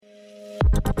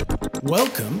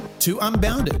Welcome to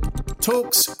Unbounded,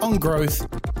 talks on growth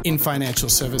in financial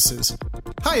services.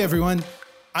 Hi everyone,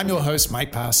 I'm your host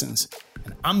Mike Parsons,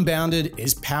 and Unbounded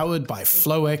is powered by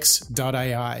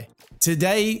Flowex.ai.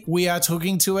 Today we are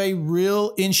talking to a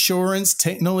real insurance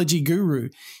technology guru.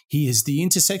 He is the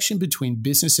intersection between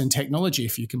business and technology,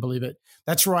 if you can believe it.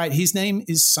 That's right, his name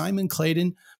is Simon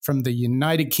Clayden from the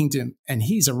United Kingdom, and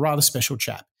he's a rather special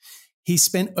chap. He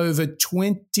spent over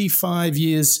 25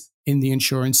 years in the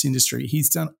insurance industry. He's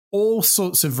done all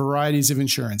sorts of varieties of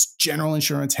insurance, general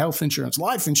insurance, health insurance,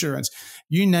 life insurance,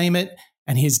 you name it.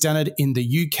 And he's done it in the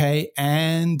UK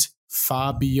and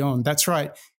far beyond. That's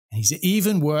right. And he's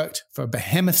even worked for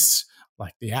behemoths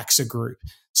like the AXA Group.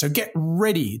 So get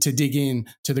ready to dig in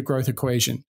to the growth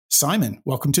equation. Simon,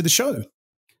 welcome to the show.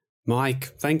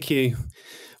 Mike, thank you.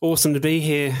 Awesome to be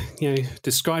here.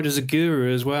 Described as a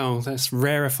guru as well. That's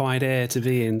rarefied air to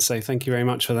be in. So thank you very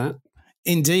much for that.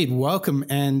 Indeed. Welcome.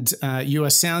 And you are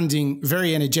sounding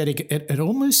very energetic. It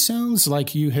almost sounds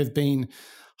like you have been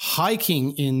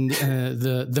hiking in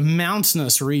the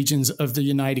mountainous regions of the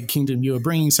United Kingdom. You are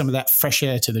bringing some of that fresh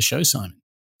air to the show, Simon.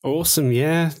 Awesome.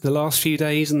 Yeah. The last few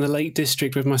days in the Lake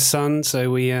District with my son.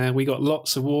 So we got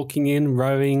lots of walking in,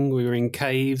 rowing. We were in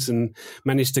caves and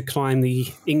managed to climb the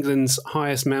England's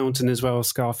highest mountain as well,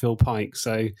 Scarfield Pike.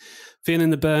 So feeling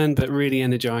the burn, but really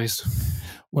energized.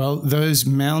 Well, those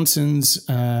mountains,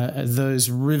 those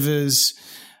rivers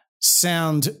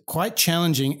sound quite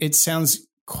challenging. It sounds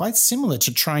quite similar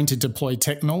to trying to deploy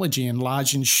technology in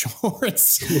large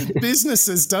insurance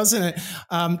businesses, doesn't it?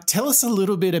 Tell us a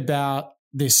little bit about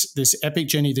this epic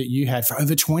journey that you had for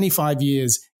over 25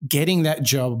 years, getting that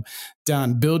job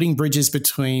done, building bridges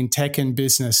between tech and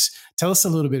business. Tell us a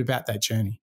little bit about that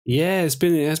journey. Yeah, it's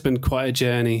been quite a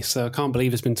journey. So I can't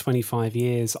believe it's been 25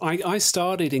 years. I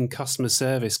started in customer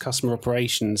service, customer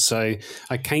operations. So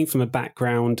I came from a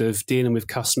background of dealing with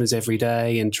customers every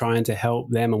day and trying to help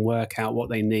them and work out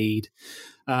what they need.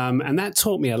 And that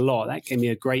taught me a lot. That gave me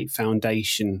a great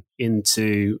foundation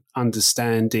into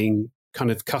understanding kind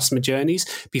of customer journeys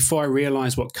before I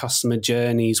realized what customer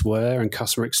journeys were and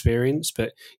customer experience,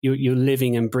 but you're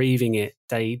living and breathing it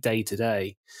day to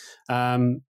day.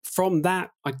 From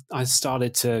that, I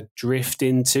started to drift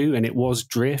into, and it was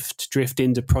drift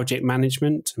into project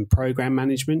management and program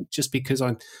management, just because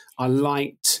I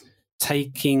liked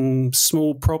taking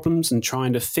small problems and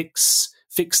trying to fix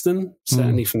them,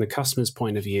 certainly from the customer's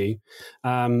point of view.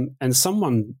 And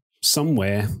someone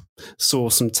somewhere saw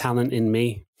some talent in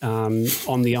me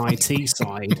on the IT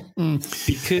side,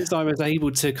 because I was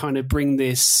able to kind of bring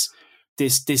this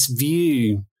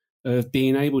view of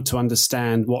being able to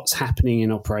understand what's happening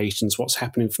in operations, what's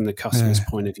happening from the customer's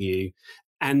point of view,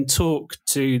 and talk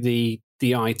to the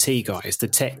IT guys, the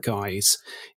tech guys,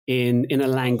 in a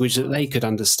language that they could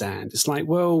understand. It's like,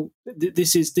 well,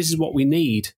 this is what we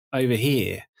need over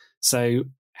here. So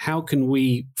how can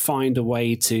we find a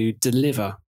way to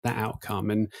deliver that outcome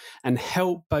and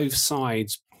help both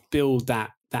sides build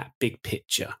that big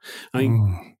picture? I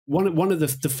mean, one of the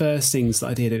first things that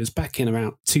I did, it was back in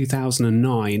around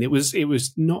 2009. It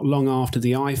was not long after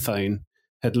the iPhone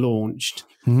had launched.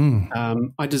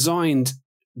 I designed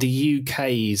the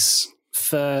UK's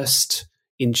first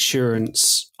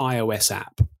insurance iOS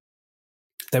app.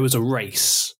 There was a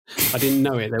race. I didn't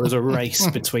know it. There was a race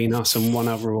between us and one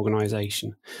other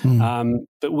organization.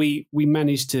 But we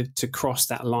managed to cross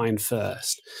that line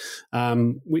first,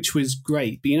 which was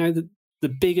great. But the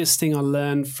biggest thing I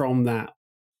learned from that,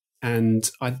 and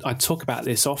I talk about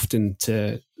this often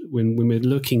when we're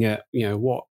looking at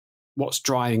what's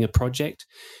driving a project,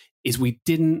 is we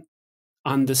didn't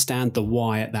understand the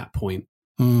why at that point.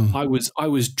 I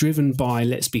was driven by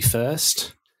let's be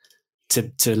first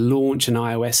to launch an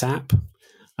iOS app,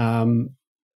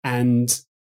 and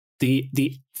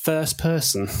the first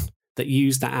person that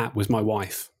used that app was my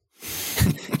wife.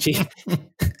 she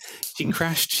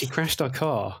crashed our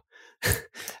car.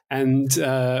 And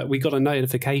we got a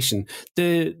notification.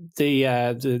 The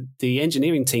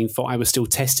engineering team thought I was still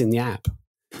testing the app.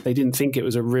 They didn't think it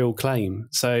was a real claim.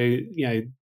 So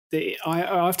I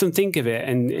often think of it,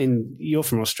 and you're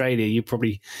from Australia, you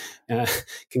probably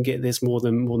can get this more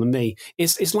than me.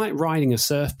 It's like riding a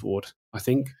surfboard. I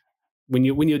think when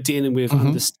you're dealing with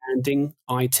understanding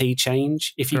IT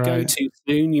change, if you go too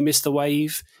soon, you miss the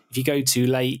wave. If you go too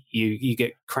late, you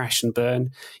get crash and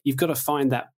burn. You've got to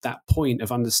find that point of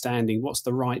understanding what's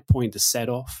the right point to set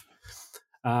off.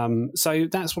 So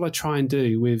that's what I try and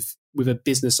do with a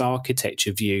business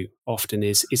architecture view. Often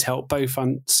is help both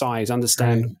sides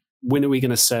understand when are we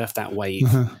going to surf that wave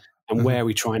and where are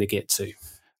we trying to get to.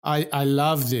 I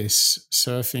love this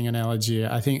surfing analogy.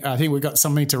 I think we've got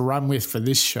something to run with for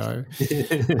this show.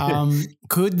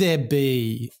 Could there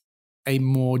be a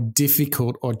more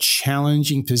difficult or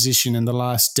challenging position in the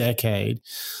last decade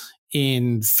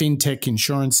in fintech,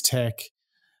 insurance tech,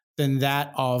 than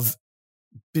that of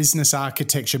business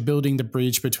architecture, building the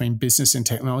bridge between business and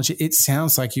technology? It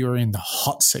sounds like you're in the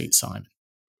hot seat, Simon.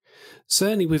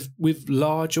 Certainly with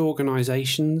large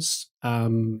organizations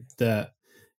that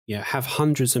have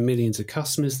hundreds of millions of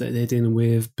customers that they're dealing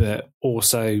with, but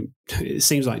also it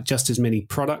seems like just as many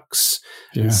products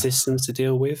and systems to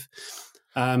deal with.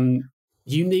 There's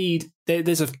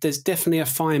definitely a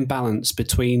fine balance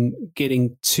between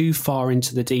getting too far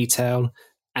into the detail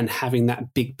and having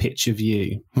that big picture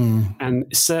view. And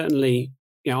certainly,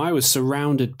 I was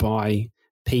surrounded by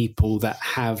people that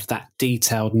have that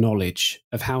detailed knowledge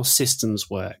of how systems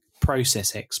work,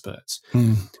 process experts.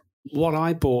 What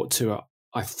I brought to it,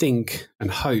 I think and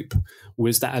hope,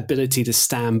 was that ability to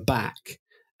stand back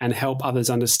and help others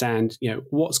understand,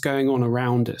 what's going on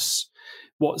around us.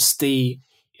 What's the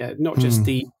not just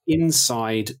the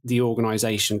inside the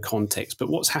organization context, but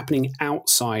what's happening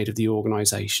outside of the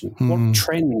organization. What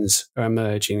trends are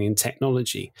emerging in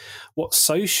technology? What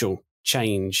social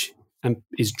change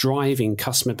is driving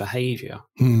customer behavior?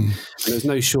 And there's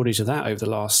no shortage of that over the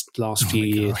last few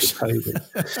years with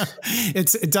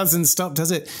COVID. It doesn't stop, does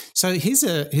it? So here's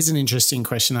an interesting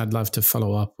question I'd love to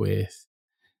follow up with.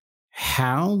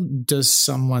 How does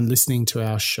someone listening to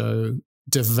our show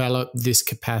develop this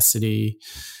capacity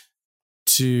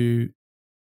to,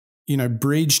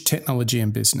 bridge technology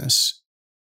and business?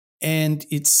 And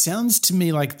it sounds to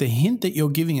me like the hint that you're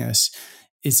giving us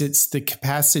is it's the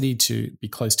capacity to be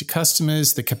close to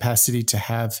customers, the capacity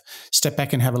to step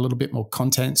back and have a little bit more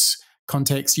context,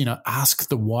 ask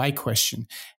the why question.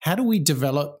 How do we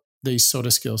develop these sort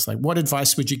of skills? Like, what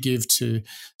advice would you give to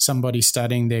somebody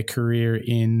starting their career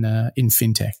in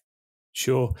fintech?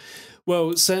 Sure.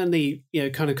 Well, certainly,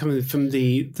 kind of coming from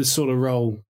the sort of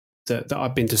role that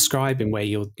I've been describing, where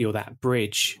you're that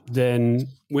bridge. Then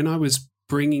when I was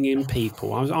bringing in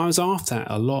people, I was after that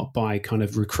a lot by kind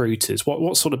of recruiters.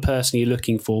 What sort of person are you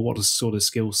looking for? What sort of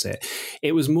skill set?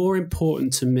 It was more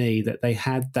important to me that they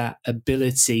had that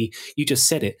ability, you just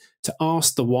said it, to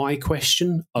ask the why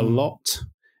question a lot.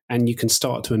 And you can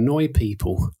start to annoy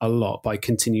people a lot by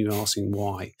continuing asking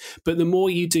why. But the more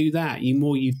you do that, the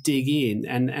more you dig in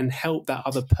and help that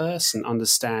other person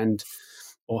understand,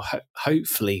 or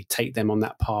hopefully take them on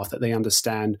that path that they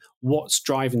understand what's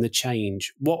driving the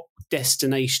change, what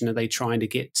destination are they trying to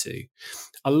get to.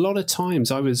 A lot of times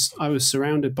I was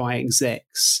surrounded by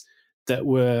execs that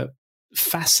were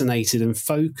fascinated and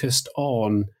focused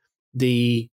on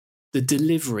the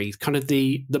delivery, kind of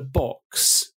the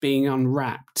box being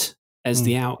unwrapped as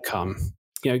the outcome.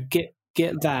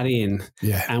 Get that in,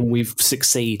 and we've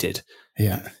succeeded.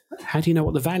 Yeah. How do you know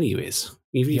what the value is?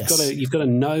 You've got to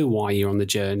know why you're on the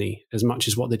journey as much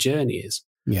as what the journey is.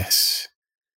 Yes.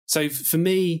 So for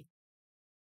me,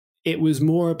 it was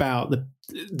more about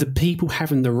the people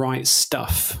having the right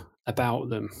stuff about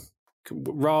them,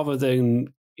 rather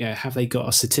than have they got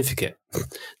a certificate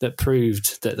that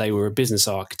proved that they were a business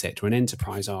architect or an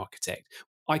enterprise architect.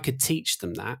 I could teach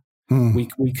them that.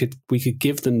 We could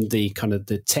give them the kind of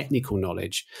the technical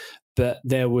knowledge, but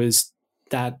there was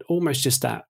that almost just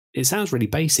that. It sounds really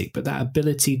basic, but that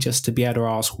ability just to be able to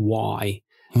ask why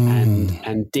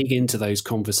and dig into those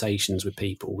conversations with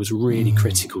people was really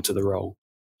critical to the role.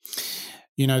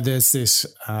 There's this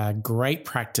great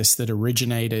practice that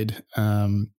originated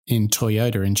in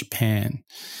Toyota in Japan,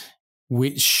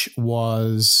 which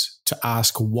was to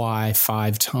ask why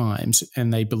 5 times,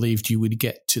 and they believed you would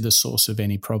get to the source of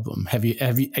any problem. Are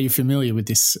you familiar with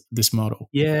this model?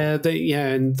 Yeah,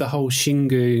 and the whole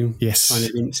Shingu kind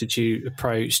of institute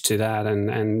approach to that,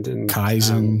 and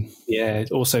Kaizen.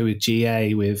 Also with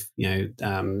GA, with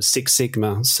Six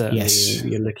Sigma, certainly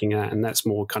you're looking at, and that's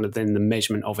more kind of then the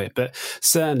measurement of it. But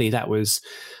certainly that was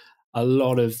a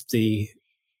lot of the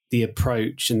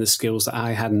approach and the skills that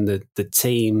I had, and the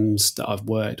teams that I've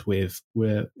worked with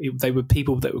they were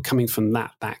people that were coming from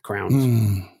that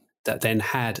background that then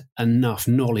had enough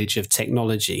knowledge of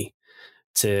technology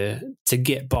to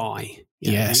get by.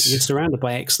 You're surrounded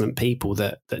by excellent people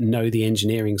that know the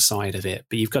engineering side of it,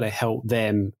 but you've got to help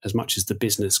them as much as the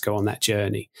business go on that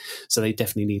journey. So they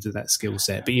definitely needed that skill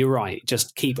set. But you're right,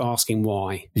 just keep asking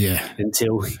why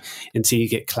until you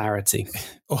get clarity.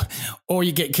 Or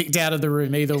you get kicked out of the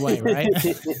room, either way, right?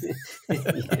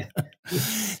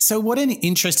 So what an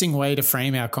interesting way to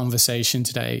frame our conversation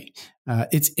today.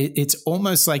 It's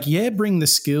almost like, bring the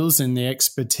skills and the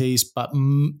expertise, but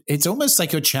it's almost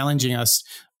like you're challenging us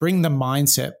bring the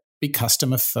mindset, be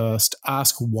customer first,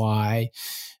 ask why,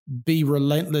 be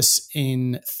relentless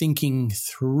in thinking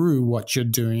through what you're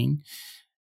doing.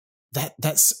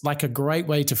 That's like a great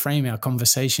way to frame our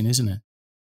conversation, isn't it?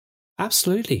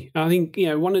 Absolutely. I think,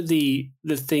 one of the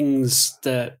things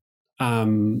that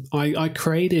I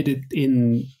created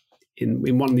in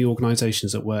one of the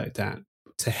organizations I worked at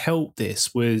to help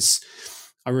this was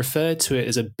I referred to it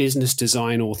as a business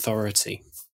design authority.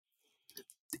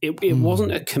 It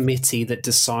wasn't a committee that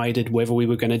decided whether we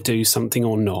were going to do something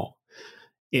or not.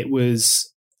 It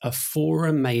was a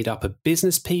forum made up of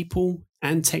business people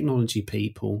and technology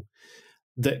people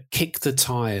that kicked the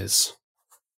tires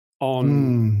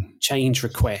on change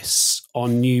requests,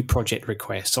 on new project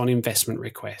requests, on investment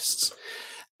requests,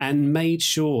 and made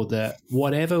sure that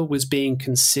whatever was being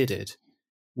considered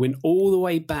went all the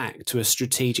way back to a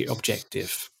strategic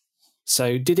objective.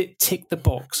 So did it tick the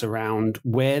box around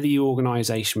where the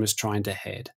organization was trying to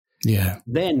head? Yeah.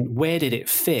 Then where did it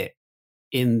fit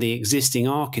in the existing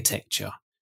architecture?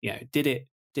 Did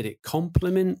it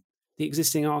complement the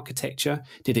existing architecture?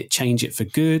 Did it change it for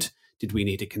good? Did we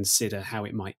need to consider how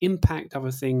it might impact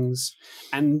other things?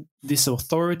 And this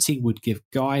authority would give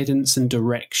guidance and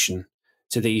direction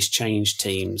to these change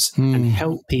teams and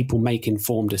help people make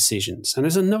informed decisions. And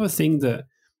there's another thing that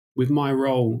with my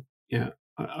role,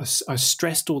 I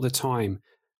stressed all the time,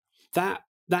 that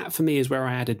for me is where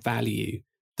I added value,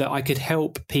 that I could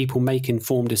help people make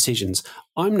informed decisions.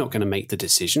 I'm not going to make the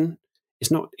decision.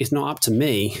 It's not up to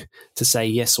me to say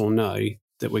yes or no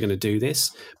that we're going to do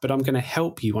this, but I'm going to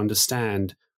help you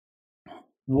understand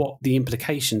what the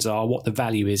implications are, what the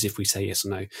value is if we say yes or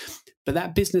no. But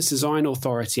that business design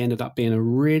authority ended up being a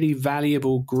really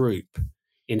valuable group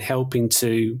in helping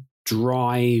to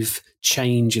drive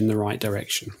change in the right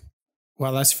direction.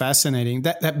 Well, that's fascinating.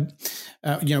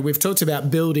 We've talked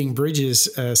about building bridges,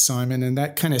 Simon, and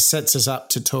that kind of sets us up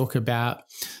to talk about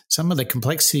some of the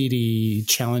complexity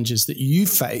challenges that you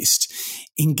faced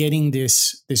in getting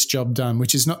this job done,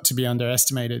 which is not to be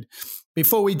underestimated.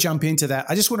 Before we jump into that,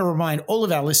 I just want to remind all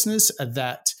of our listeners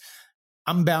that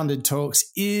Unbounded Talks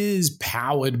is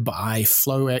powered by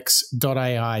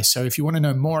flowx.ai. So if you want to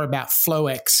know more about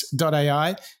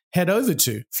flowx.ai, head over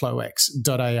to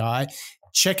flowx.ai.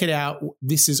 Check it out.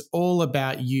 This is all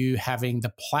about you having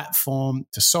the platform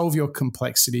to solve your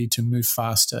complexity, to move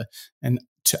faster, and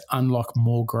to unlock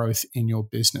more growth in your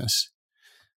business.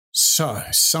 So,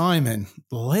 Simon,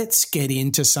 let's get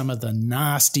into some of the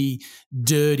nasty,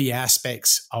 dirty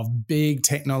aspects of big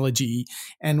technology.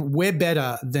 And where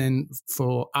better than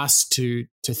for us to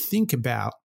think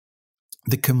about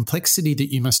the complexity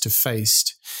that you must have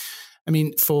faced. I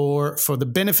mean, for the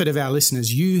benefit of our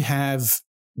listeners, you have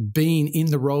been in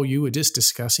the role you were just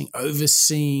discussing,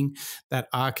 overseeing that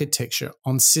architecture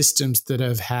on systems that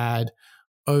have had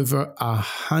over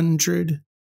 100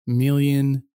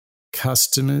 million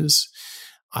customers.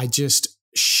 I just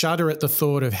shudder at the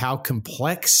thought of how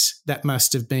complex that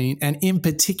must have been. And in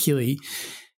particularly,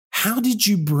 how did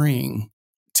you bring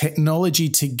technology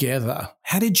together?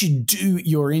 How did you do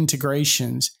your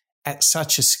integrations at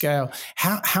such a scale?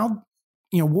 How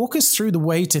walk us through the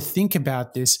way to think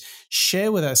about this.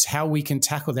 Share with us how we can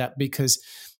tackle that, because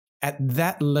at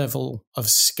that level of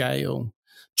scale,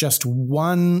 just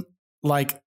one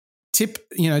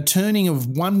turning of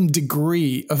 1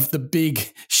 degree of the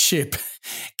big ship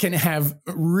can have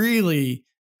really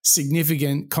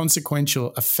significant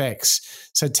consequential effects.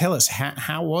 So tell us,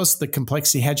 how was the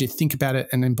complexity? How did you think about it?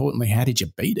 And importantly, how did you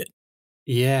beat it?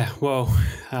 Yeah, well,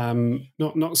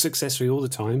 not successfully all the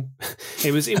time.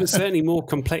 It was certainly more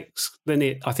complex than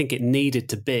I think it needed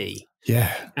to be.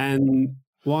 Yeah. And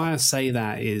why I say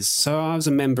that is, so I was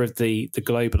a member of the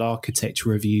Global Architecture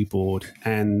Review Board,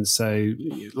 and so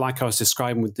like I was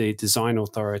describing with the Design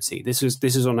Authority, this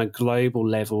is on a global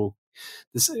level,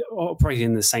 this operating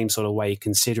in the same sort of way,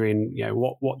 considering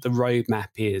what the roadmap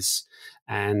is,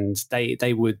 and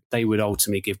they would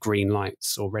ultimately give green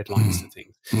lights or red lights to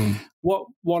things.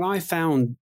 What I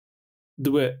found,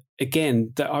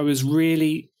 that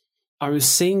I was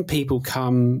seeing people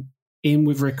come in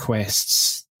with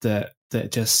requests that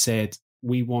just said,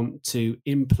 we want to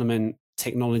implement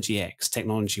technology X,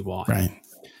 technology Y. Right.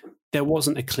 There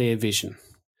wasn't a clear vision.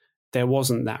 There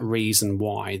wasn't that reason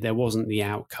why. There wasn't the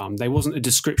outcome. There wasn't a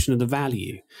description of the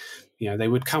value. They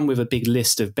would come with a big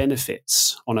list of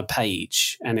benefits on a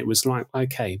page, and it was like,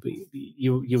 okay, but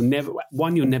you're never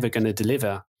going to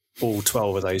deliver all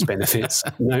 12 of those benefits.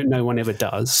 No one ever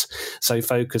does. So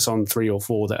focus on 3 or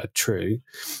 4 that are true.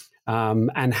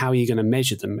 And how are you going to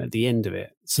measure them at the end of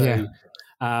it? So,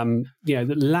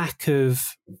 the lack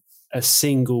of a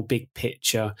single big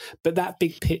picture, but that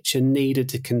big picture needed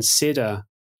to consider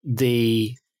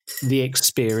the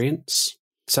experience.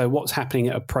 So what's happening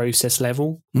at a process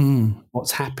level,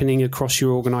 what's happening across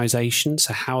your organization.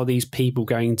 So how are these people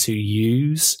going to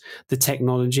use the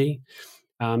technology?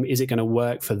 Is it going to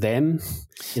work for them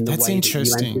in the way that you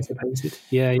anticipated?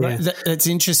 Yeah. That's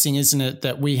interesting, isn't it?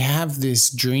 That we have this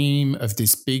dream of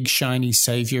this big, shiny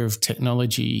savior of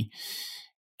technology.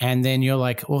 And then you're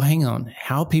like, well, hang on,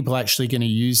 how are people actually going to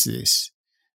use this?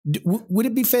 Would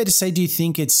it be fair to say, do you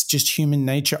think it's just human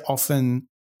nature often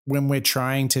when we're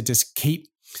trying to just keep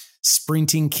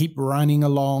sprinting, keep running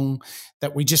along,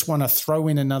 that we just want to throw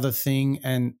in another thing,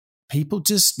 and people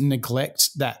just neglect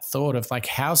that thought of like,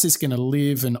 how's this going to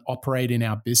live and operate in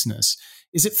our business?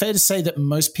 Is it fair to say that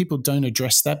most people don't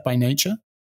address that by nature?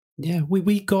 Yeah,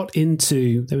 we got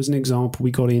into, there was an example,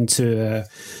 we got into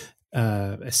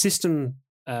a system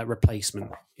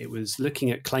replacement. It was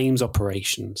looking at claims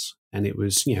operations, and it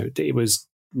was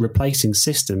replacing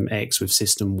system X with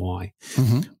system Y.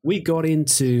 Mm-hmm. We got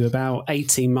into about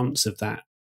 18 months of that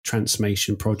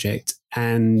transformation project,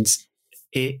 and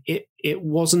it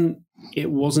wasn't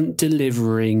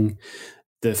delivering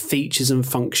the features and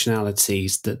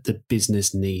functionalities that the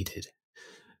business needed.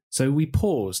 So we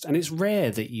paused, and it's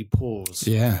rare that you pause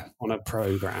on a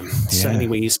program, certainly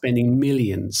when you're spending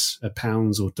millions of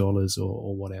pounds or dollars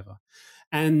or whatever.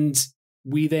 And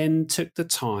we then took the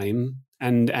time,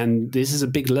 and this is a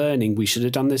big learning. We should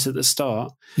have done this at the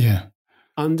start. Yeah.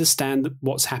 Understand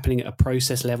what's happening at a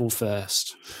process level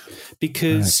first.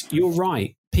 Because you're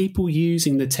right, people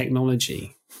using the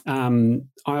technology, I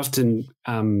often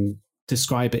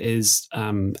describe it as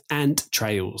ant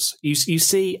trails. You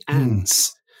see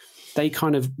ants, they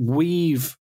kind of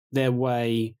weave their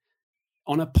way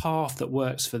on a path that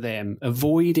works for them,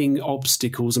 avoiding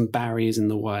obstacles and barriers in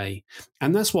the way.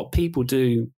 And that's what people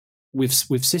do with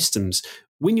systems.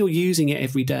 When you're using it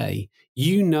every day,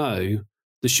 you know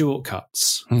the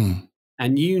shortcuts,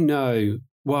 and you know,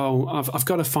 well, I've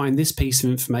got to find this piece of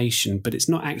information, but it's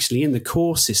not actually in the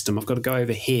core system. I've got to go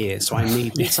over here, so I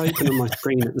need this open on my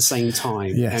screen at the same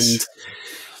time. Yes.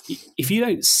 And if you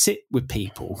don't sit with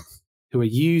people who are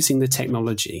using the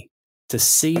technology to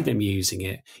see them using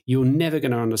it, you're never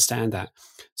going to understand that.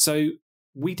 So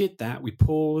we did that. We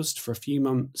paused for a few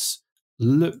months,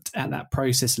 looked at that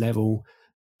process level,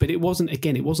 but it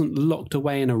wasn't locked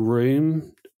away in a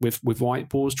room with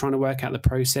whiteboards trying to work out the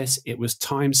process. It was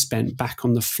time spent back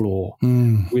on the floor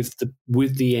with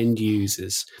the end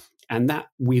users, and that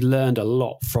we learned a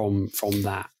lot from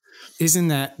that. Isn't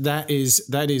that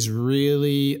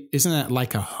really, isn't that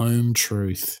like a home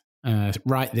truth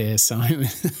right there, Simon?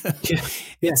 Yeah.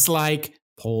 It's like,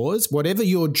 pause, whatever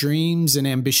your dreams and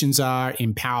ambitions are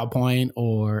in PowerPoint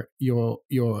or your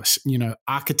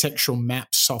architectural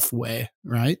map software,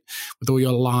 right? With all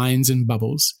your lines and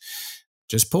bubbles.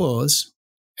 Just pause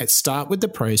and start with the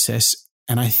process.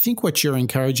 And I think what you're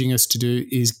encouraging us to do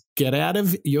is get out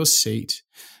of your seat,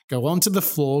 go onto the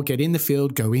floor, get in the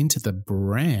field, go into the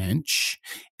branch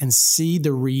and see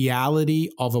the reality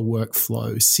of a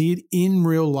workflow. See it in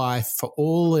real life for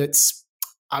all its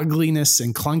ugliness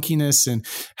and clunkiness, and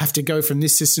have to go from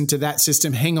this system to that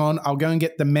system. Hang on, I'll go and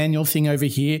get the manual thing over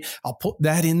here. I'll put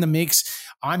that in the mix.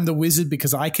 I'm the wizard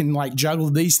because I can juggle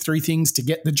these three things to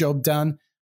get the job done.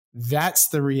 That's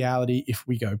the reality if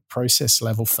we go process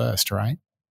level first, right?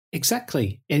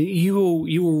 Exactly. And you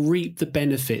will reap the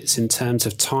benefits in terms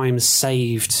of time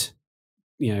saved,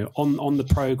 on the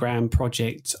program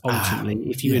project ultimately.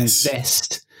 If you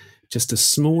invest just a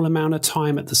small amount of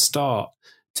time at the start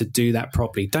to do that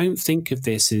properly. Don't think of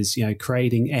this as,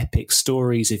 creating epic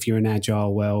stories if you're in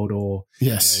agile world, or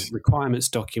requirements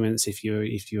documents if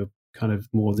you're kind of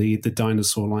more the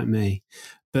dinosaur like me.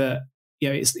 But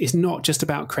it's not just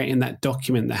about creating that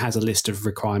document that has a list of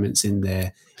requirements in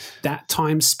there. That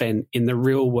time spent in the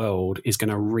real world is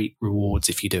going to reap rewards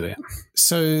if you do it.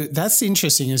 So that's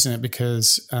interesting, isn't it?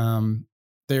 Because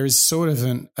there is sort of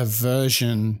an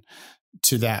aversion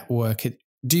to that work.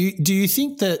 Do you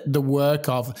think that the work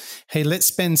of, hey, let's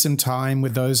spend some time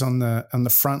with those on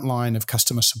the front line of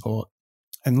customer support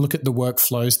and look at the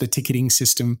workflows, the ticketing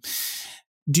system?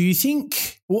 Do you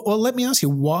think? Well, let me ask you,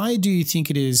 why do you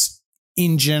think it is?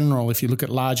 In general, if you look at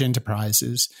large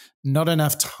enterprises, not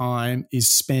enough time is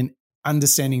spent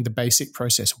understanding the basic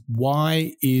process.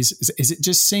 Why is it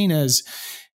just seen as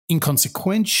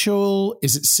inconsequential?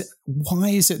 Why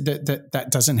is it that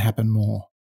doesn't happen more?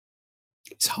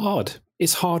 It's hard.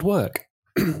 It's hard work.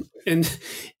 And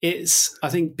I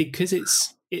think because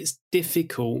it's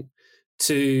difficult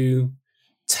to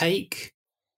take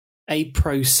a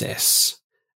process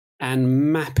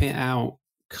and map it out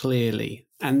clearly.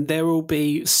 And there will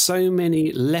be so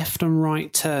many left and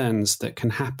right turns that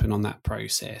can happen on that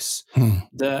process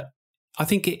that I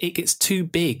think it gets too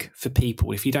big for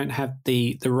people if you don't have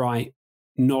the right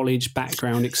knowledge,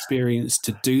 background, experience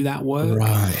to do that work.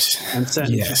 Right. And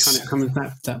certainly if you kind of come with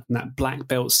that black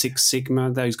belt, Six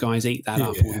Sigma, those guys eat that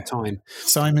up all the time.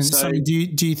 Simon,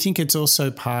 do you think it's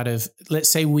also part of, let's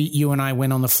say you and I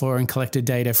went on the floor and collected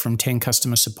data from 10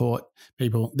 customer support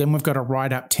people, then we've got to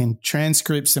write up 10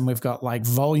 transcripts, and we've got like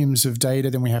volumes of data,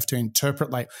 then we have to interpret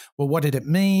like, well, what did it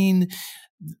mean?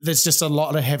 There's just a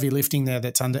lot of heavy lifting there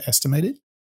that's underestimated.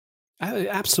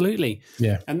 Absolutely.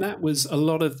 Yeah. And that was a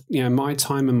lot of, my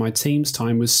time and my team's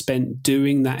time was spent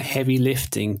doing that heavy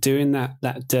lifting, doing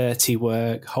that dirty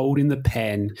work, holding the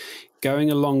pen,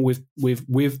 going along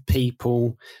with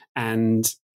people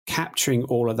and capturing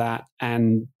all of that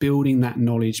and building that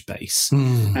knowledge base.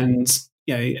 And,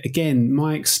 again,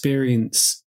 my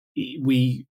experience,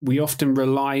 we often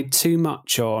relied too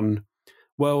much on,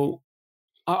 well,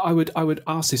 I would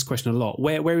ask this question a lot.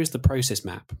 Where is the process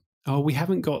map? Oh, we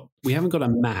haven't got a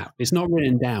map. It's not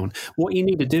written down. What you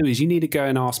need to do is you need to go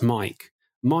and ask Mike.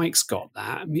 Mike's got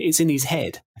that. It's in his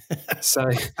head. So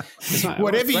it's like,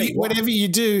 whatever you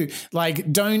do,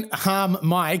 like don't harm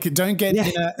Mike. Don't get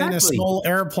in a small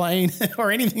airplane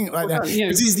or anything like that.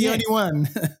 Because he's the only one.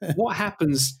 What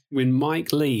happens when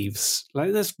Mike leaves?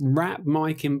 Like, let's wrap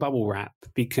Mike in bubble wrap,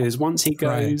 because once he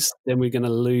goes, then we're going to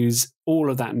lose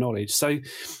all of that knowledge. So,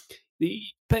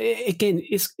 but again,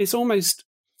 it's almost.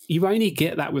 You only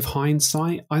get that with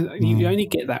hindsight. You only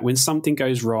get that when something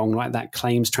goes wrong, like that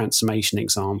claims transformation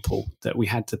example that we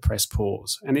had to press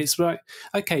pause. And it's like,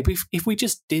 okay, but if we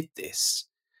just did this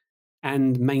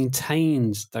and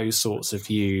maintained those sorts of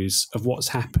views of what's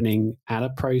happening at a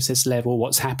process level,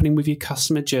 what's happening with your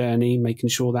customer journey, making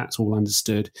sure that's all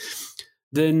understood,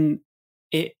 then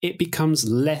it becomes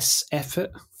less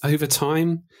effort over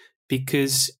time,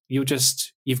 because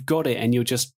you've got it and you're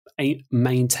just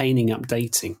maintaining,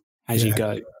 updating as you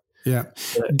go. Yeah.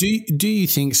 Do you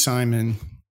think, Simon,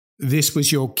 this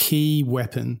was your key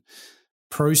weapon,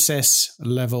 process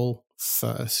level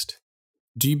first?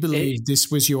 Do you believe this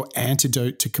was your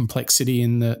antidote to complexity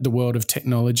in the world of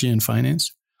technology and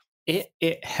finance?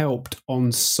 It helped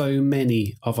on so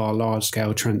many of our large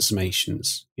scale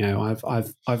transformations.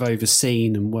 I've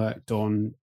overseen and worked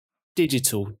on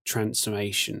digital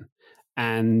transformation,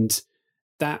 and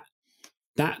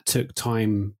that took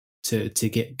time to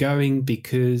get going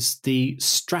because the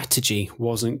strategy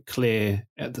wasn't clear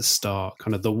at the start.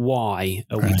 Kind of the why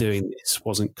are we doing this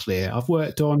wasn't clear. I've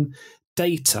worked on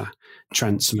data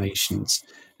transformations,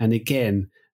 and again,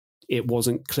 it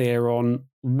wasn't clear on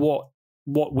what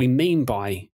we mean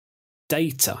by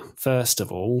data, first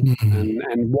of all,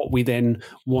 and what we then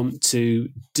want to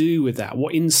do with that.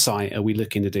 What insight are we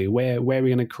looking to do? Where are we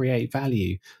going to create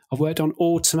value? I've worked on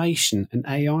automation and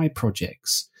AI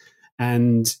projects,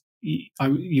 and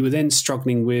you were then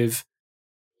struggling with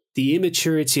the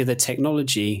immaturity of the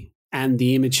technology and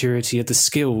the immaturity of the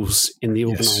skills in the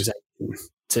organization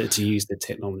to use the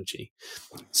technology.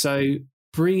 So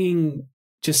bringing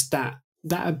just that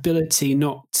ability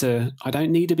I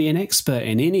don't need to be an expert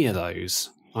in any of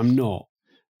those. I'm not,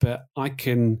 but I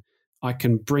can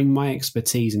bring my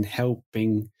expertise in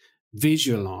helping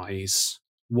visualize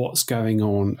what's going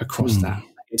on across that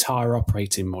entire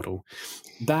operating model.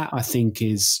 That, I think,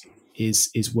 is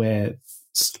where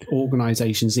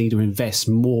organizations need to invest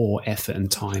more effort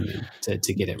and time in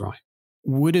to get it right.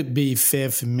 Would it be fair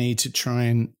for me to try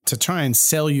and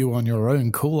sell you on your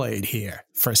own Kool-Aid here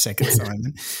for a second,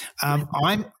 Simon?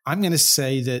 I'm going to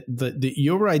say that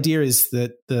your idea is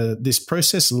that this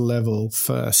process level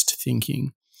first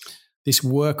thinking, this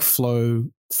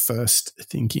workflow first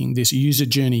thinking, this user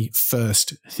journey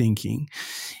first thinking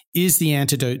is the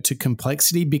antidote to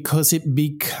complexity, because it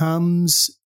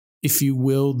becomes, if you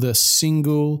will, the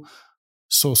single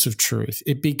source of truth.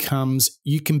 It becomes,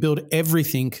 you can build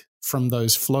everything from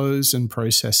those flows and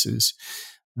processes.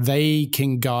 They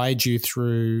can guide you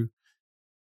through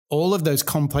all of those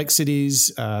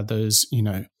complexities, those,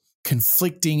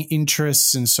 conflicting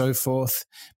interests and so forth,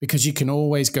 because you can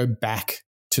always go back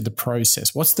to the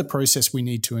process. What's the process we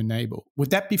need to enable?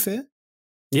 Would that be fair?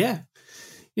 Yeah.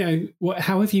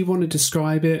 However you want to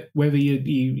describe it, whether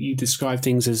you describe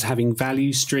things as having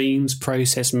value streams,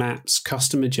 process maps,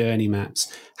 customer journey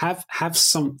maps, have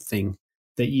something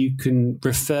that you can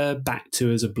refer back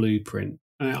to as a blueprint.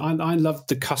 I love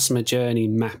the customer journey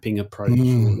mapping approach.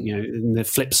 And the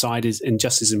flip side is, and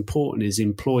just as important, is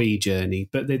employee journey,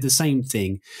 but they're the same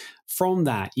thing. From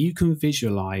that, you can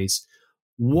visualize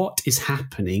what is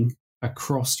happening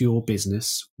across your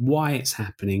business, why it's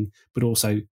happening, but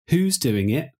also who's doing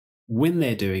it, when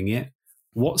they're doing it,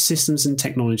 what systems and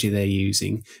technology they're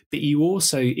using. But you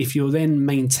also, if you're then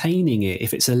maintaining it,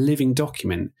 if it's a living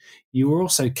document, you're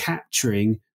also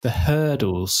capturing the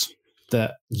hurdles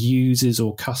that users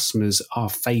or customers are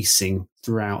facing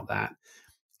throughout that.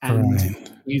 And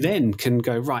you then can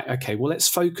go, right, okay, well, let's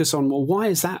focus on, well, why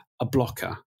is that a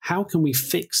blocker? How can we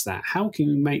fix that? How can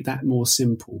we make that more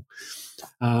simple?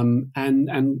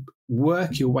 And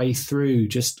work your way through,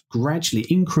 just gradually,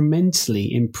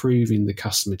 incrementally improving the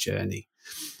customer journey.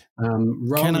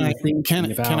 Can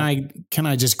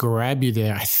I just grab you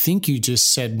there? I think you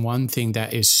just said one thing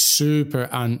that is super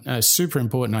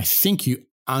important. I think you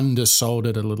undersold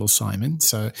it a little, Simon.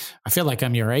 So I feel like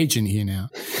I'm your agent here now.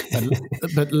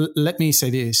 But let me say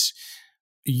this.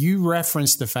 You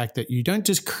referenced the fact that you don't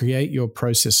just create your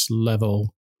process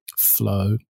level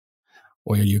flow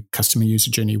or your customer user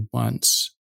journey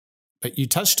once, but you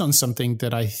touched on something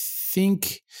that I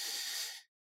think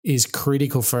is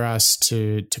critical for us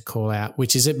to call out,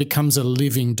 which is it becomes a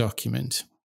living document,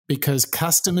 because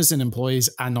customers and employees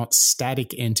are not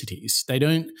static entities. They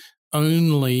don't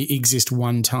only exist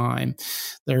one time.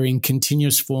 They're in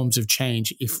continuous forms of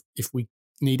change. If we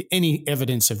need any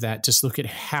evidence of that, just look at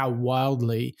how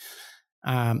wildly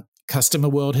customer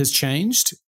world has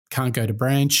changed. Can't go to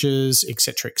branches, et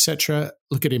cetera, et cetera.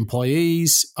 Look at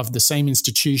employees of the same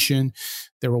institution.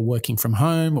 They're all working from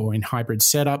home or in hybrid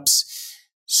setups.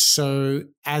 So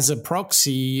as a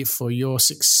proxy for your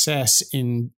success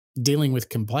in dealing with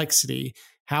complexity,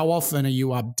 how often are you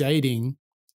updating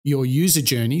your user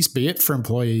journeys, be it for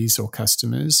employees or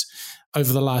customers,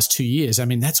 over the last 2 years? I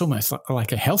mean, that's almost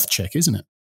like a health check, isn't it?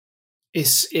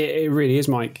 It really is,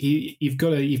 Mike. You've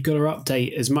got to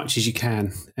update as much as you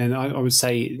can, and I would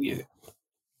say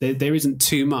there isn't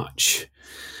too much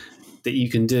that you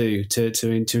can do to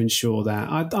ensure that.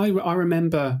 I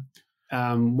remember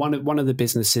one of the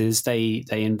businesses they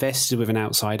invested with an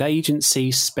outside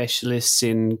agency, specialists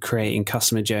in creating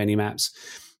customer journey maps.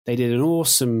 They did an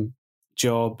awesome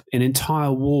job. An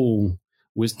entire wall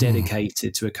was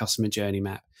dedicated to a customer journey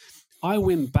map. I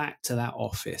went back to that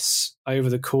office over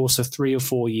the course of 3 or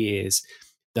 4 years.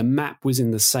 The map was in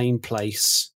the same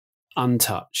place,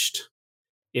 untouched.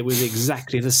 It was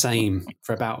exactly the same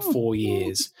for about 4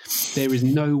 years. There is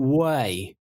no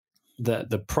way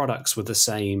that the products were the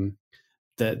same,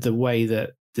 that the way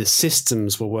that the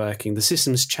systems were working, the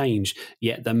systems changed,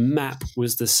 yet the map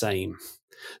was the same.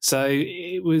 So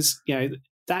it was,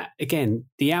 that again,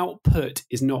 the output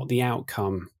is not the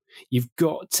outcome. You've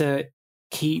got to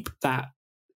keep that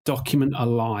document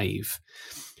alive,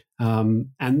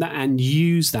 and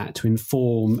use that to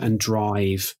inform and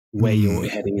drive where you're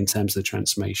heading in terms of the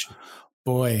transformation.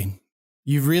 Boy,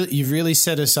 you've really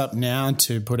set us up now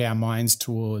to put our minds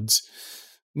towards.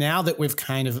 Now that we've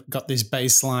kind of got this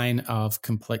baseline of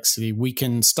complexity, we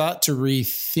can start to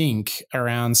rethink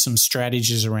around some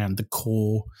strategies around the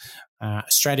core,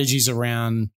 strategies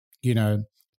around,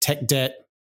 tech debt,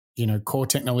 core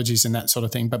technologies and that sort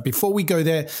of thing. But before we go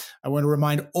there, I want to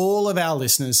remind all of our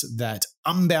listeners that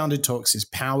Unbounded Talks is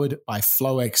powered by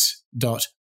flowx.ai.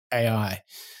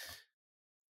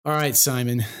 All right,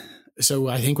 Simon. So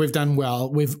I think we've done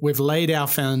well. We've laid our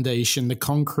foundation, the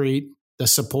concrete, the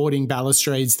supporting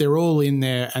balustrades, they're all in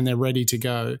there and they're ready to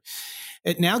go.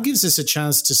 It now gives us a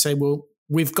chance to say, well,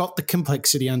 we've got the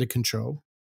complexity under control.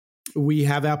 We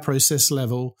have our process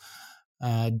level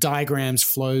diagrams,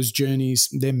 flows, journeys,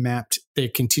 they're mapped, they're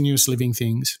continuous living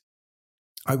things.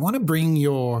 I want to bring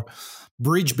your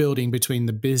bridge building between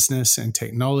the business and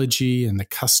technology and the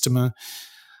customer.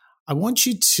 I want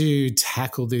you to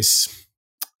tackle this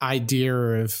idea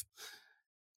of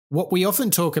what we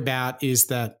often talk about is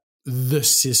that the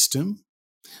system,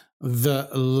 the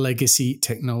legacy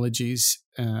technologies.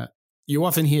 You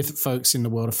often hear folks in the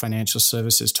world of financial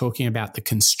services talking about the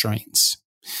constraints,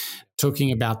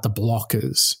 talking about the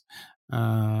blockers.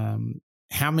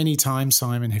 How many times,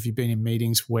 Simon, have you been in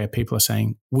meetings where people are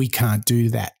saying, we can't do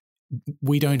that?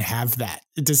 We don't have that.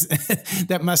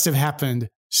 That must have happened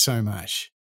so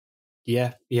much.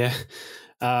 Yeah.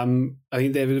 I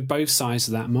think there are both sides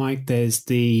of that, Mike. There's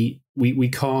the we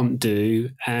can't do,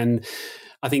 and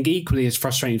I think equally as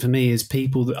frustrating for me is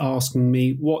people that are asking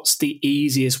me, what's the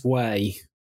easiest way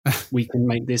we can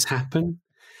make this happen?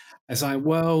 It's like,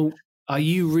 well, are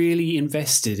you really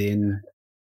invested in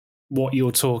what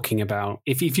you're talking about?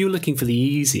 If you're looking for the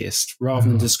easiest rather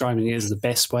than describing it as the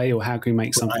best way or how can we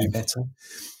make something better?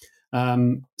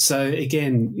 So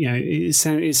again, it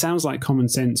sounds like common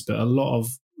sense, but a lot of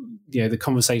the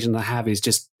conversation I have is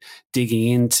just digging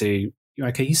into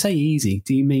okay, you say easy.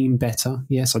 Do you mean better?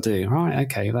 Yes, I do. Right,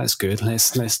 okay, that's good.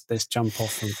 Let's jump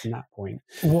off from that point.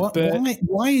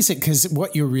 Why is it? Because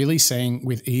what you're really saying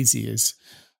with easy is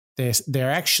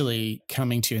they're actually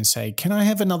coming to you and say, "Can I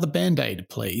have another Band-Aid,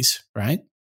 please?" Right?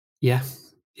 Yeah,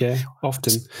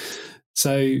 often.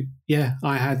 So yeah,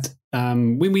 I had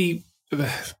when we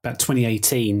about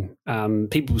 2018,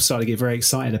 people started to get very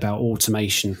excited about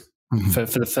automation. For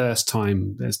the first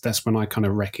time. That's when I kind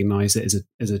of recognized it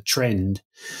as a trend.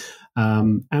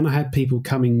 And I had people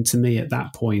coming to me at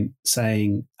that point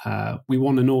saying, we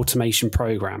want an automation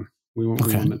program. We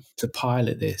want to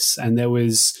pilot this. And there were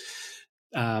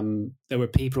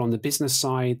people on the business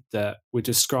side that were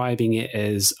describing it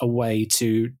as a way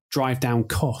to drive down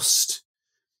cost.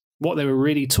 What they were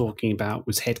really talking about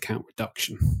was headcount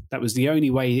reduction. That was the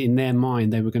only way in their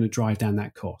mind they were going to drive down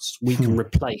that cost. We can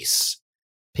replace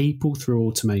people through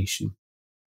automation.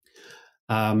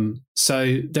 So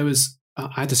I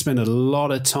had to spend a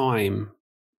lot of time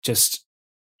just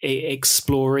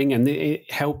exploring and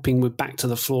helping with back to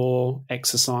the floor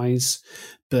exercise,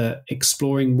 but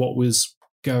exploring what was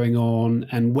going on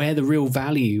and where the real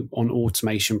value on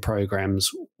automation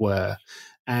programs were.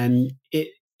 And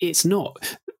it's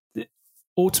not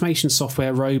automation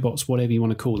software, robots, whatever you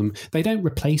want to call them. They don't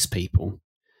replace people.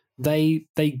 They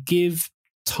give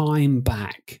time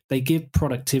back. They give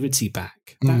productivity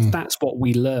back. That's what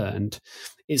we learned.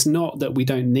 It's not that we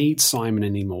don't need Simon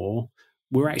anymore.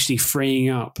 We're actually freeing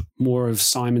up more of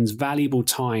Simon's valuable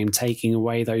time, taking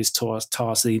away those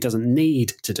tasks that he doesn't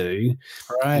need to do.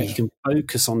 Right. And he can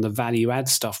focus on the value add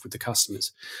stuff with the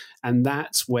customers. And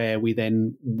that's where we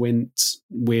then went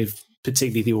with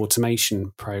particularly the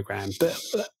automation program. But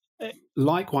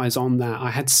likewise on that,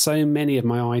 I had so many of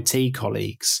my IT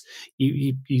colleagues.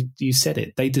 You said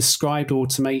it. They described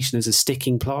automation as a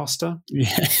sticking plaster.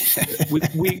 Yeah.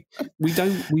 we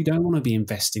don't want to be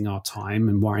investing our time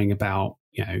and worrying about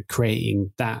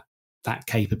creating that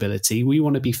capability. We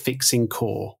want to be fixing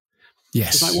core.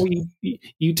 Yes. It's like, well,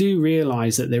 you do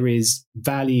realize that there is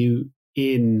value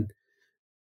in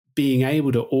being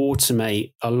able to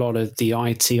automate a lot of the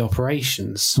IT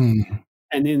operations.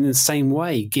 And in the same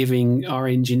way, giving our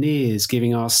engineers,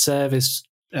 giving our service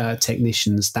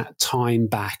technicians that time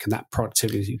back and that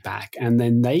productivity back. And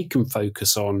then they can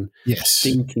focus on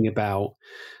thinking about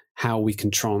how we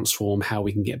can transform, how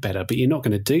we can get better. But you're not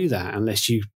going to do that unless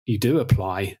you do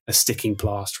apply a sticking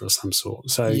plaster of some sort.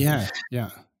 So yeah.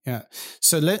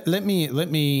 So let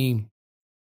me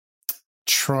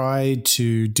try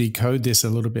to decode this a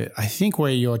little bit. I think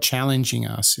where you're challenging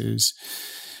us is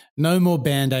no more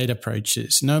Band-Aid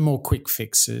approaches, no more quick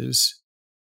fixes.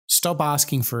 Stop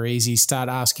asking for easy, start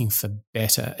asking for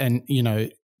better. And,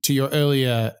 to your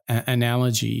earlier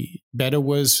analogy, better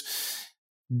was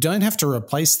don't have to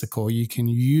replace the core. You can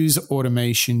use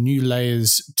automation, new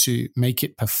layers to make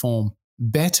it perform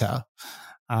better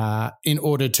in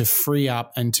order to free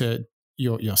up and to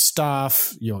your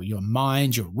staff, your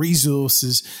mind, your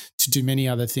resources to do many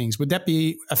other things. Would that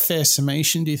be a fair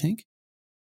summation, do you think?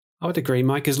 I would agree,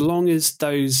 Mike, as long as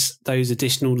those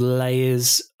additional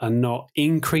layers are not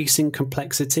increasing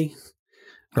complexity.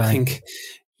 Right. I think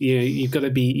you've got to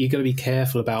be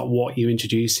careful about what you're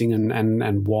introducing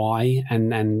and why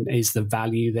and is the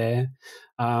value there.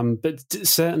 But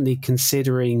certainly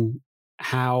considering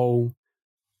how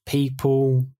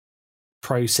people,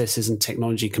 processes and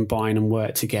technology combine and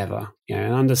work together,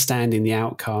 and understanding the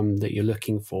outcome that you're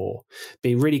looking for,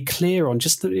 being really clear on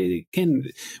again,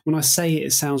 when I say it,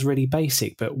 it sounds really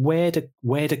basic, but where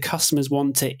do customers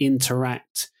want to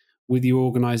interact with your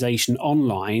organization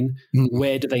online?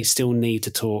 Where do they still need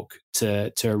to talk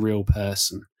to a real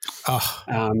person?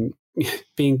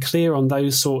 Being clear on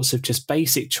those sorts of just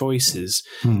basic choices,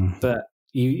 but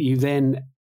you then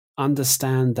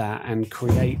understand that and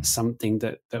create something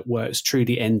that works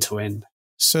truly end to end.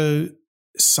 So,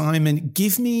 Simon,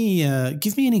 give me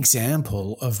an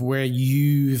example of where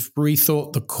you've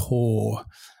rethought the core,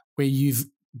 where you've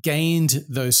gained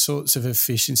those sorts of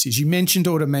efficiencies. You mentioned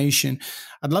automation.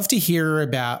 I'd love to hear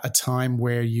about a time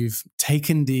where you've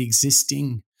taken the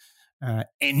existing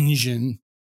engine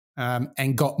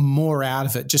and got more out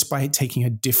of it just by taking a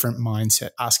different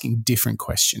mindset, asking different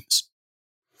questions.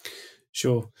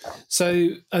 Sure. So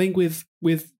I think with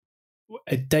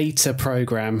a data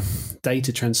program,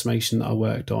 data transformation that I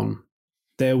worked on,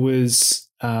 there was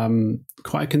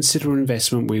quite a considerable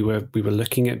investment. We were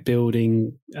looking at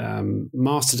building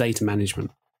master data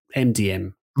management,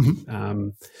 MDM.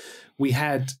 We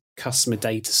had customer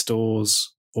data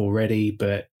stores already,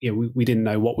 but we didn't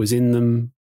know what was in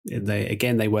them.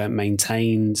 They weren't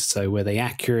maintained. So were they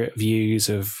accurate views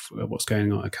of what's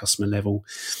going on at a customer level?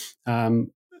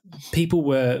 People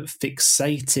were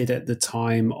fixated at the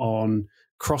time on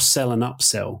cross-sell and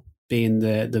upsell being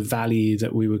the value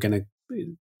that we were going to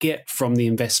get from the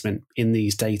investment in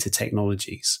these data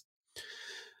technologies.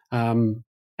 And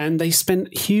they spent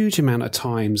a huge amount of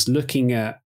times looking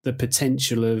at the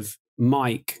potential of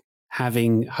Mike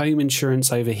having home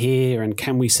insurance over here, and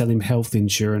can we sell him health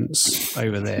insurance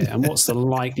over there? And what's the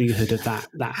likelihood of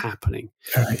that happening?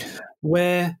 Right.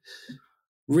 Where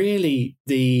really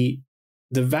the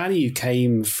value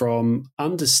came from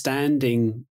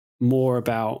understanding more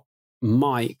about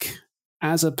Mike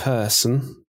as a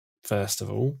person, first of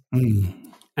all,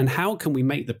 and how can we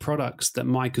make the products that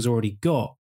Mike has already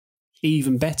got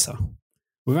even better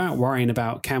without worrying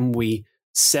about, can we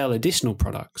sell additional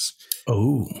products?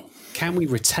 Oh, can we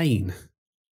retain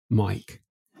Mike?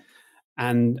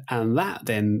 And that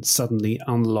then suddenly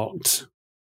unlocked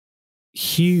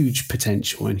huge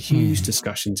potential and huge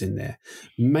discussions in there,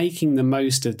 making the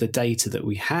most of the data that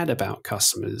we had about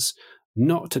customers,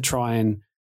 not to try and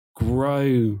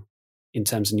grow in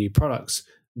terms of new products,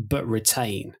 but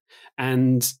retain.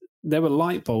 And there were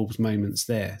light bulbs moments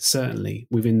there, certainly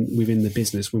within the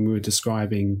business when we were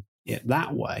describing it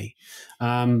that way.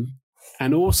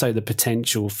 And also the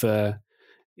potential for,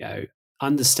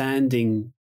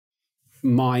 understanding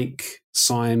Mike,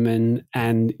 Simon,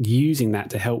 and using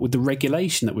that to help with the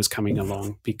regulation that was coming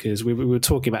along, because we were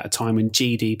talking about a time when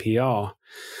GDPR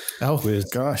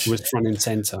was front and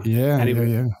center.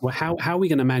 Well, how are we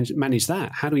going to manage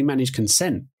that? How do we manage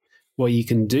consent? Well, you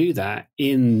can do that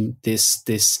in this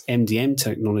MDM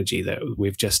technology that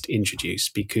we've just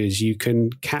introduced, because you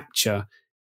can capture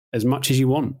as much as you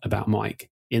want about Mike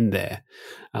in there,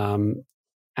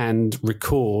 and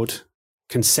record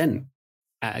consent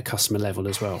at a customer level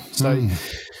as well. So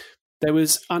there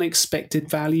was unexpected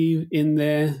value in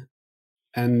there,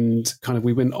 and kind of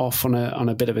we went off on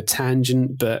a bit of a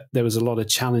tangent, but there was a lot of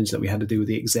challenge that we had to do with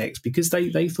the execs, because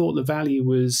they thought the value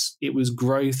was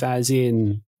growth, as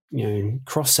in,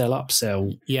 cross-sell,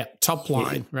 upsell. Yeah, top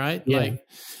line, right? Yeah. Like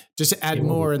just add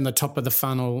more in the top of the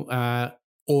funnel,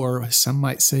 or some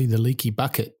might say the leaky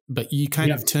bucket. But you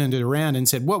kind of turned it around and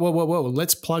said, whoa,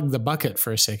 let's plug the bucket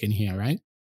for a second here, right?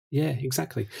 Yeah,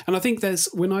 exactly. And I think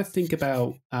when I think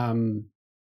about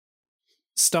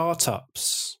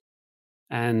startups,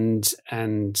 and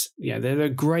there are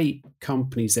great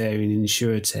companies there in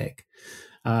insurtech.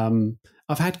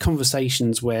 I've had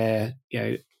conversations where,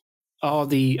 are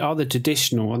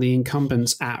the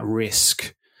incumbents at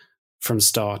risk from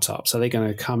startups? Are they going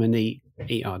to come and eat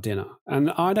our dinner?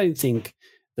 And I don't think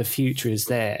the future is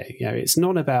there. It's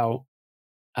not about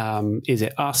is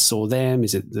it us or them?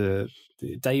 Is it the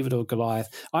David or Goliath?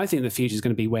 I think the future is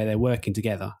going to be where they're working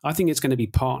together. I think it's going to be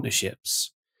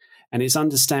partnerships, and it's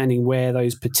understanding where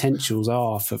those potentials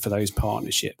are for those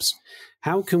partnerships.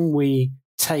 How can we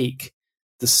take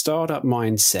the startup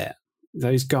mindset?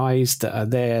 Those guys that are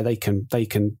there, they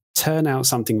can turn out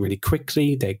something really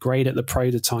quickly. They're great at the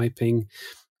prototyping,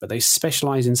 but they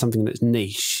specialize in something that's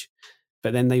niche.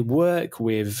 But then they work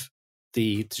with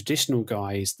the traditional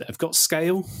guys that have got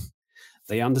scale.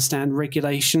 They understand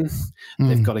regulation.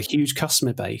 They've got a huge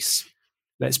customer base.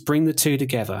 Let's bring the two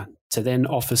together to then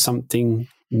offer something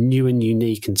new and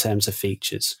unique in terms of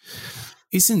features.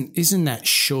 Isn't that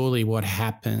surely what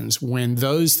happens when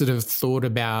those that have thought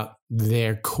about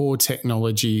their core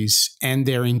technologies and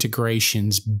their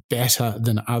integrations better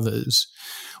than others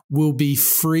will be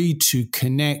free to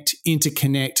connect,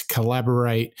 interconnect,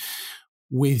 collaborate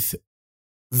with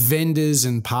vendors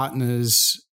and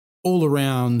partners all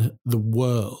around the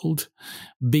world,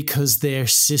 because their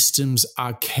systems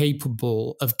are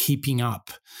capable of keeping up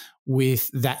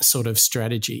with that sort of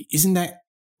strategy? Isn't that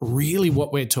really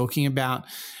what we're talking about?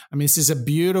 I mean, this is a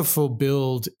beautiful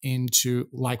build into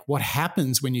like what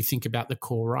happens when you think about the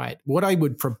core right. What I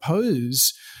would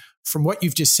propose from what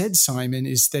you've just said, Simon,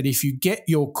 is that if you get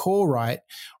your core right,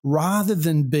 rather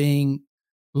than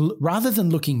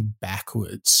looking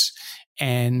backwards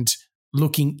and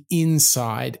looking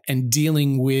inside and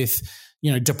dealing with,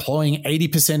 deploying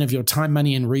 80% of your time,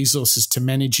 money, and resources to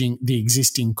managing the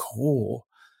existing core,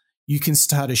 you can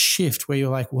start a shift where you're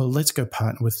like, well, let's go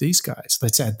partner with these guys.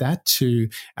 Let's add that to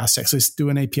our stacks. Let's do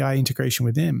an API integration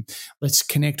with them. Let's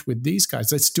connect with these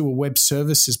guys. Let's do a web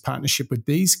services partnership with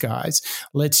these guys.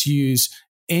 Let's use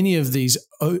any of these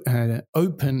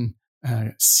open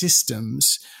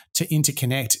systems to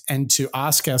interconnect and to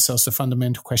ask ourselves the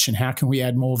fundamental question, how can we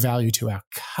add more value to our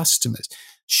customers?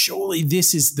 Surely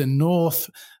this is the north,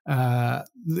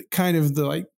 kind of the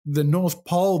like the North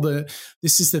Pole.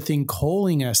 This is the thing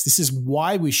calling us. This is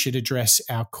why we should address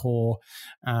our core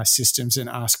systems and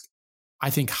ask, I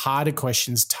think, harder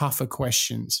questions, tougher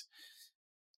questions.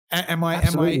 Am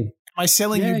I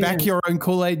selling you back your own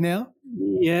Kool-Aid now?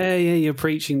 Yeah. You're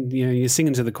preaching. You're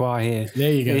singing to the choir here.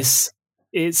 There you go.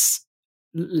 It's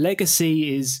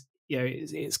legacy is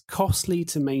it's costly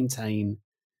to maintain.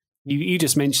 You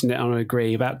just mentioned it, and I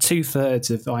agree. About 2/3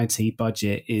 of IT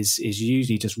budget is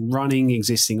usually just running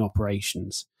existing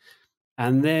operations.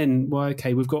 And then,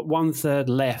 we've got 1/3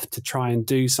 left to try and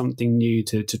do something new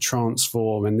to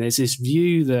transform. And there's this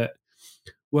view that,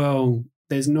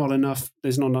 there's not enough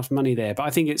money there. But I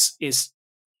think it's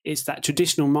that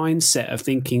traditional mindset of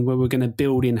thinking, we're going to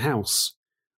build in-house.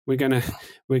 We're gonna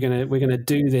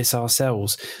do this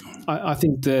ourselves. I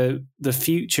think the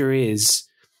future is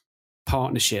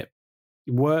partnership.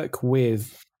 Work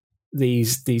with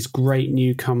these great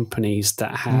new companies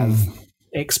that have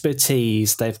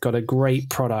expertise. They've got a great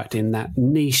product in that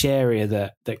niche area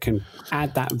that can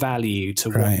add that value to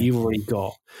what you've already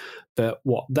got. But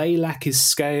what they lack is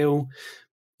scale.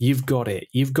 You've got it.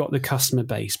 You've got the customer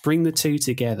base. Bring the two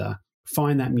together.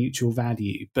 Find that mutual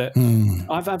value. But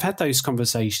I've had those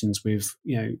conversations with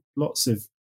lots of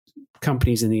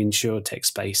companies in the insurtech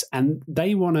space, and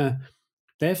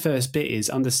their first bit is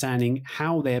understanding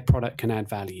how their product can add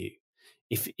value.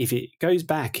 If it goes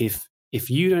back, if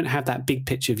you don't have that big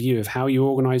picture view of how your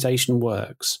organization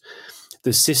works,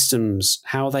 the systems,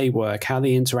 how they work, how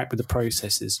they interact with the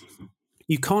processes,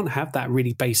 you can't have that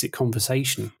really basic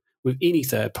conversation with any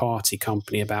third-party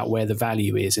company about where the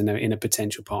value is in a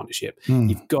potential partnership.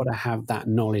 You've got to have that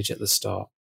knowledge at the start.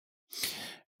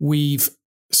 We've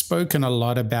spoken a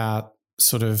lot about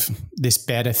sort of this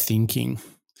better thinking.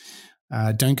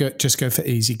 Don't just go for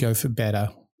easy, go for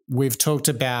better. We've talked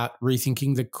about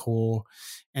rethinking the core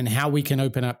and how we can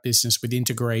open up business with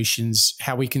integrations,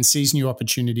 how we can seize new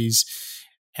opportunities.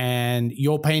 And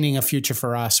you're painting a future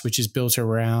for us, which is built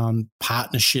around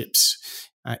partnerships,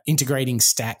 integrating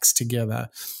stacks together.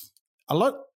 A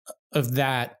lot of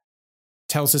that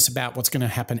tells us about what's going to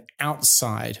happen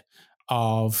outside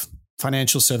of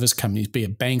financial service companies, be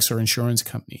it banks or insurance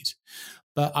companies.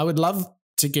 But I would love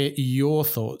to get your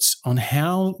thoughts on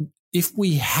how, if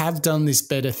we have done this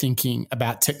better thinking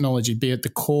about technology, be it the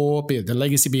core, be it the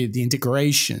legacy, be it the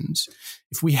integrations,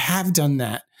 if we have done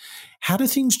that, how do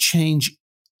things change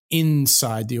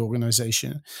inside the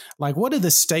organization? Like, what are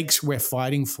the stakes we're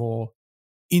fighting for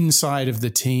inside of the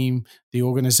team, the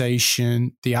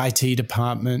organization, the IT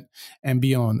department, and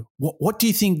beyond? What do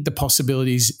you think the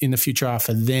possibilities in the future are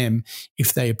for them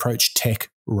if they approach tech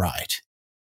right?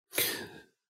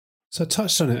 So I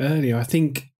touched on it earlier. I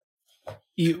think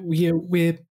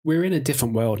we're in a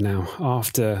different world now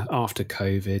after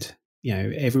COVID.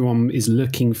 Everyone is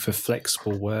looking for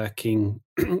flexible working.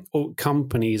 Or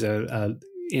companies are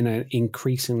in an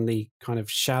increasingly kind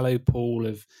of shallow pool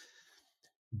of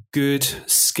good,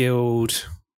 skilled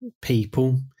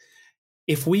people.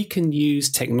 If we can use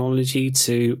technology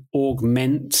to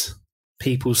augment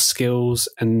people's skills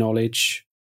and knowledge,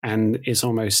 and it's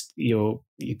almost you're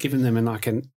giving them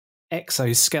an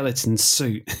exoskeleton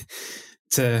suit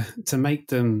to make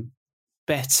them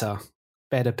better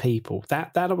people.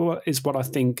 That is what I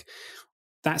think.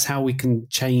 That's how we can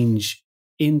change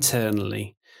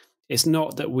internally. It's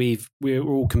not that we're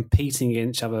all competing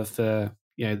against each other for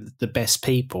the best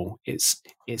people. It's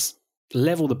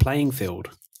level the playing field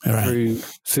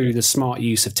through the smart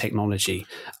use of technology,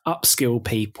 upskill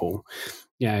people.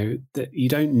 That you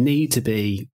don't need to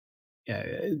be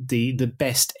the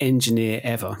best engineer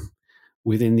ever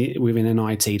within an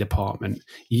IT department.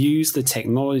 Use the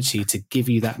technology to give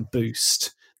you that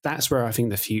boost. That's where I think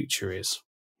the future is.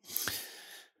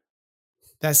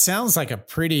 That sounds like a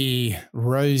pretty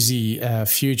rosy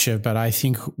future, but I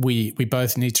think we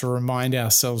both need to remind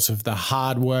ourselves of the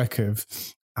hard work of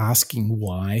asking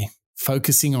why,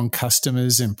 focusing on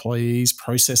customers, employees,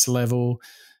 process level,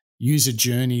 user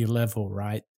journey level,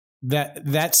 right?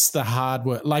 That's the hard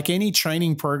work. Like any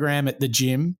training program at the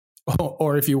gym,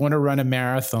 or if you want to run a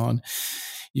marathon,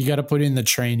 you got to put in the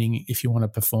training if you want to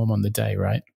perform on the day,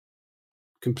 right?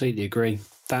 Completely agree.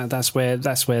 That's where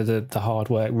the hard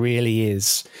work really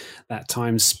is. That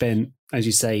time spent, as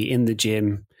you say, in the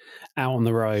gym, out on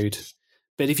the road.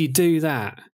 But if you do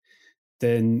that,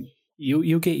 then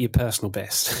you'll get your personal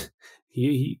best.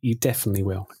 You definitely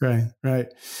will. Right.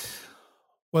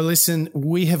 Well, listen,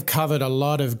 we have covered a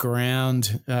lot of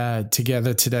ground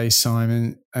together today,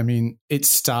 Simon. I mean, it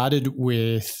started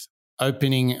with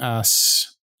opening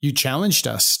us you challenged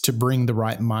us to bring the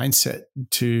right mindset,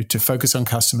 to focus on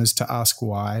customers, to ask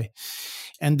why.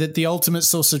 And that the ultimate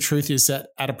source of truth is that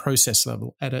at a process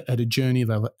level, at a journey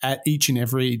level, at each and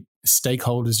every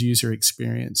stakeholder's user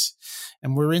experience.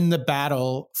 And we're in the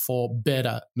battle for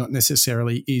better, not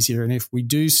necessarily easier. And if we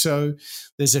do so,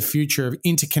 there's a future of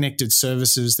interconnected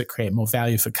services that create more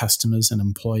value for customers and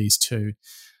employees too.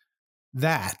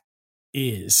 That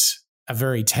is a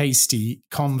very tasty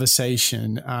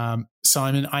conversation.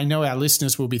 Simon, I know our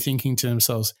listeners will be thinking to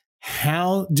themselves,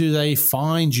 how do they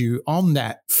find you on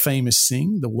that famous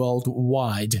thing, the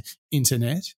worldwide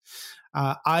internet?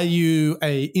 Are you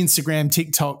a Instagram,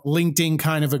 TikTok, LinkedIn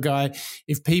kind of a guy?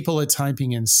 If people are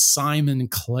typing in Simon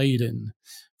Clayden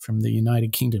from the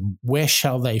United Kingdom, where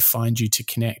shall they find you to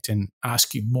connect and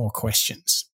ask you more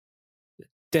questions?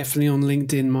 Definitely on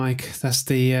LinkedIn, Mike. That's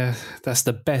the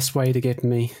best way to get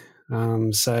me.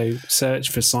 So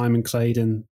search for Simon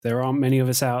Clayden. There aren't many of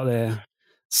us out there.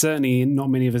 Certainly not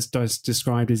many of us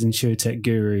described as insurtech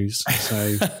gurus.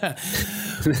 So,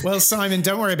 well, Simon,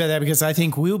 don't worry about that, because I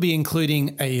think we'll be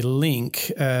including a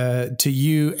link to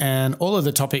you and all of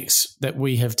the topics that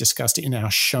we have discussed in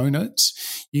our show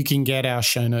notes. You can get our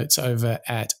show notes over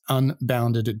at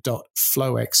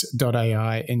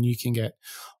unbounded.flowx.ai, and you can get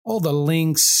all the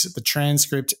links, the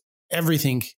transcript,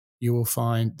 everything you will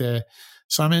find there.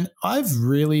 Simon, I've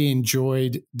really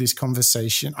enjoyed this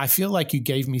conversation. I feel like you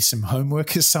gave me some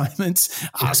homework assignments,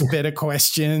 ask better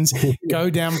questions, go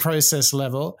down process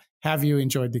level. Have you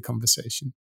enjoyed the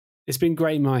conversation? It's been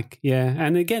great, Mike. Yeah.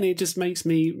 And again, it just makes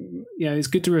me, it's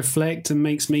good to reflect and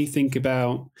makes me think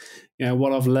about,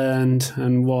 what I've learned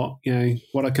and what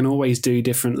I can always do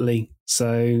differently.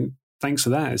 So thanks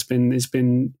for that. It's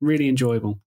been really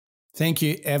enjoyable. Thank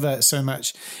you ever so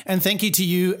much. And thank you to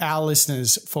you, our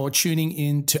listeners, for tuning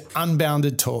in to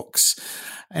Unbounded Talks.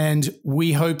 And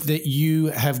we hope that you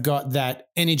have got that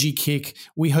energy kick.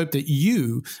 We hope that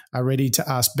you are ready to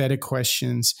ask better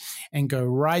questions and go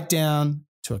right down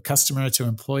to a customer, to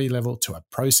employee level, to a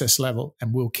process level,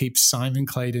 and we'll keep Simon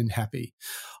Clayden happy.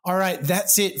 All right,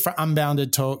 that's it for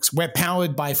Unbounded Talks. We're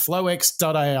powered by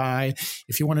flowx.ai.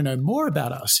 If you want to know more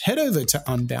about us, head over to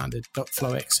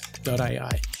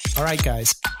unbounded.flowx.ai. All right,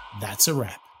 guys, that's a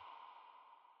wrap.